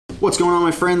What's going on, my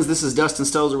friends? This is Dustin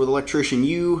Stelzer with Electrician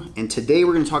U, and today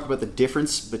we're going to talk about the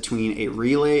difference between a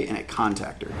relay and a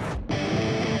contactor.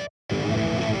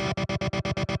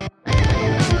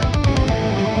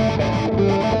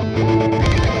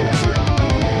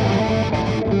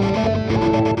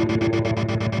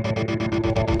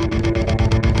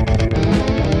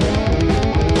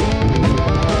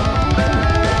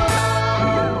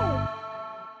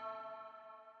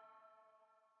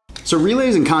 So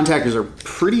relays and contactors are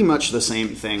pretty much the same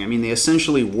thing. I mean, they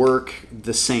essentially work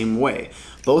the same way.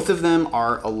 Both of them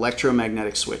are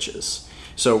electromagnetic switches.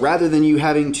 So rather than you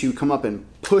having to come up and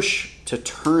push to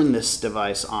turn this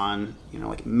device on,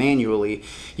 like manually,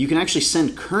 you can actually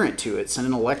send current to it, send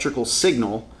an electrical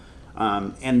signal,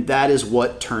 and that is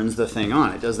what turns the thing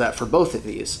on. It does that for both of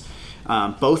these.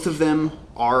 Both of them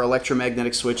are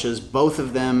electromagnetic switches. Both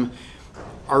of them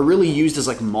are really used as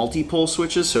like multi-pole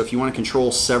switches. So if you want to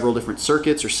control several different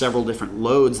circuits or several different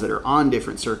loads that are on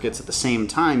different circuits at the same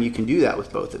time, you can do that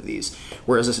with both of these.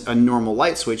 Whereas a normal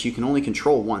light switch, you can only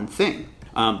control one thing.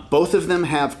 Both of them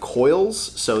have coils.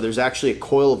 So there's actually a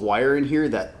coil of wire in here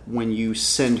that when you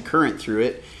send current through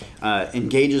it,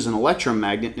 engages an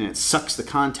electromagnet and it sucks the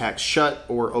contacts shut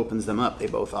or opens them up. They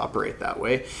both operate that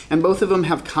way. And both of them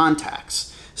have contacts.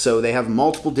 So they have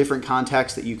multiple different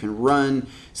contacts that you can run,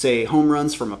 say, home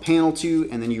runs from a panel to,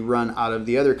 and then you run out of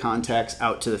the other contacts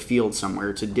out to the field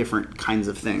somewhere to different kinds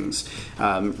of things.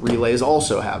 Relays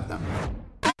also have them.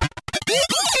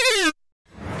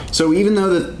 So even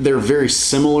though that they're very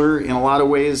similar in a lot of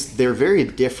ways, they're very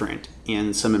different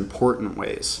in some important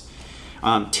ways.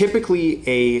 Typically,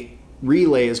 a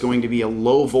relay is going to be a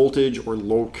low voltage or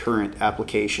low current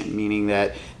application, meaning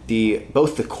that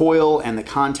both the coil and the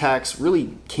contacts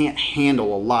really can't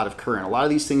handle a lot of current. A lot of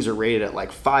these things are rated at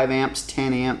like 5 amps,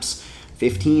 10 amps,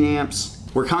 15 amps,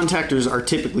 where contactors are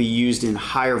typically used in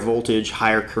higher voltage,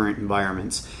 higher current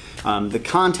environments. The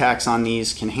contacts on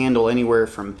these can handle anywhere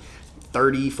from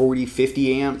 30, 40,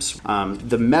 50 amps.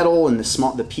 The metal and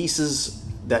the pieces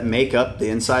that make up the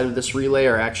inside of this relay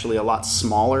are actually a lot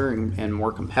smaller and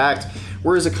more compact,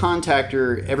 whereas a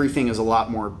contactor, everything is a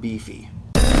lot more beefy.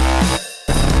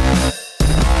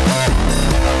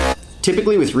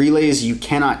 Typically with relays, you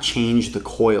cannot change the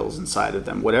coils inside of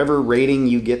them. Whatever rating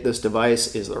you get this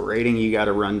device is the rating you got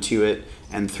to run to it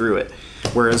and through it.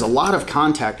 Whereas a lot of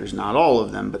contactors, not all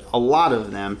of them, but a lot of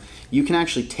them, you can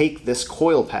actually take this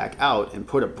coil pack out and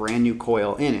put a brand new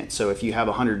coil in it. So if you have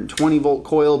a 120 volt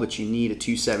coil, but you need a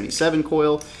 277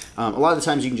 coil, a lot of the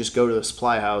times you can just go to the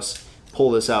supply house,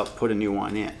 pull this out, put a new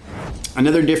one in.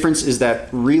 Another difference is that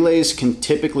relays can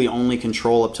typically only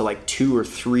control up to like 2 or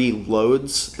 3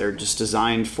 loads. They're just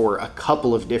designed for a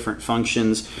couple of different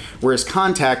functions, whereas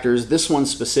contactors, this one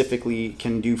specifically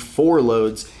can do 4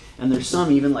 loads, and there's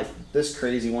some even like this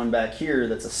crazy one back here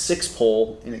that's a 6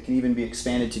 pole, and it can even be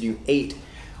expanded to do 8,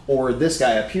 or this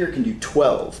guy up here can do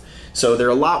 12. So they're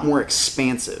a lot more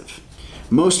expansive.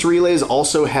 Most relays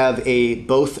also have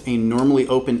both a normally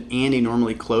open and a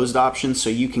normally closed option, so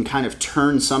you can kind of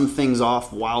turn some things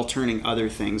off while turning other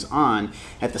things on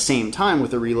at the same time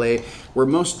with a relay, where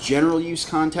most general use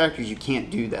contactors, you can't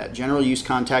do that. General use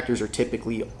contactors are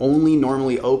typically only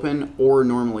normally open or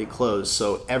normally closed,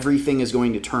 so everything is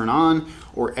going to turn on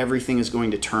or everything is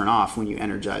going to turn off when you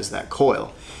energize that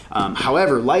coil.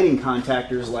 However, lighting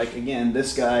contactors, like again,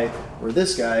 this guy or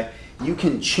this guy, you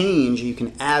can change, you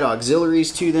can add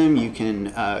auxiliaries to them, you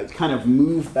can kind of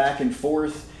move back and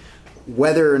forth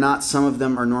whether or not some of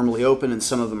them are normally open and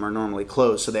some of them are normally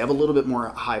closed. So they have a little bit more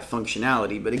high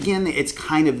functionality, but again, it's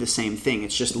kind of the same thing.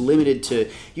 It's just limited to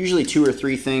usually 2 or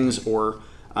 3 things, or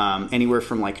anywhere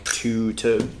from like 2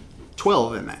 to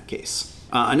 12 in that case.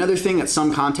 Another thing that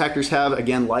some contactors have,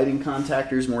 again, lighting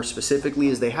contactors more specifically,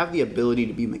 is they have the ability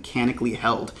to be mechanically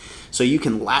held. So you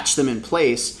can latch them in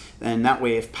place, and that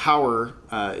way if power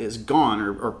is gone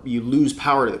or you lose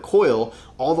power to the coil,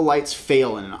 all the lights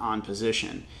fail in an on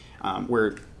position.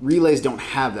 Where relays don't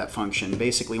have that function.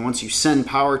 Basically, once you send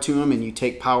power to them and you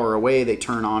take power away, they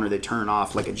turn on or they turn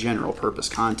off like a general purpose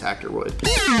contactor would.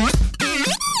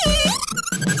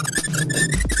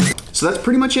 So that's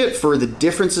pretty much it for the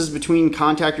differences between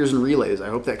contactors and relays. I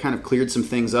hope that kind of cleared some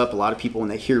things up. A lot of people, when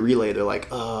they hear relay, they're like,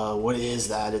 what is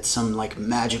that? It's some like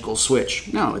magical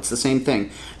switch. No, it's the same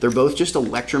thing. They're both just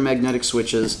electromagnetic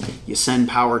switches. You send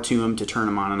power to them to turn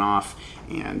them on and off,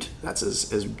 and that's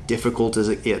as difficult as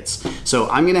it gets. So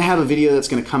I'm going to have a video that's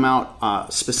going to come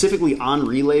out specifically on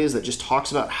relays that just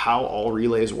talks about how all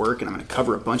relays work, and I'm going to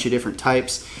cover a bunch of different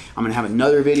types. I'm going to have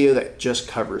another video that just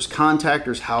covers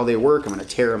contactors, how they work. I'm going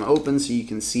to tear them open so you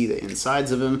can see the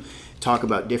insides of them, talk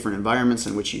about different environments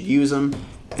in which you use them,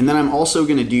 And then I'm also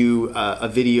going to do a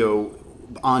video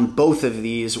on both of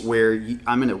these where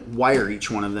I'm going to wire each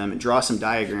one of them and draw some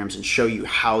diagrams and show you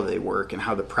how they work and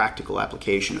how the practical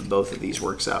application of both of these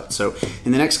works out. So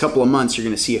in the next couple of months, you're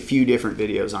going to see a few different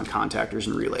videos on contactors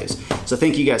and relays. So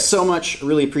thank you guys so much. I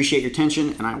really appreciate your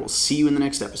attention, and I will see you in the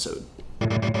next episode.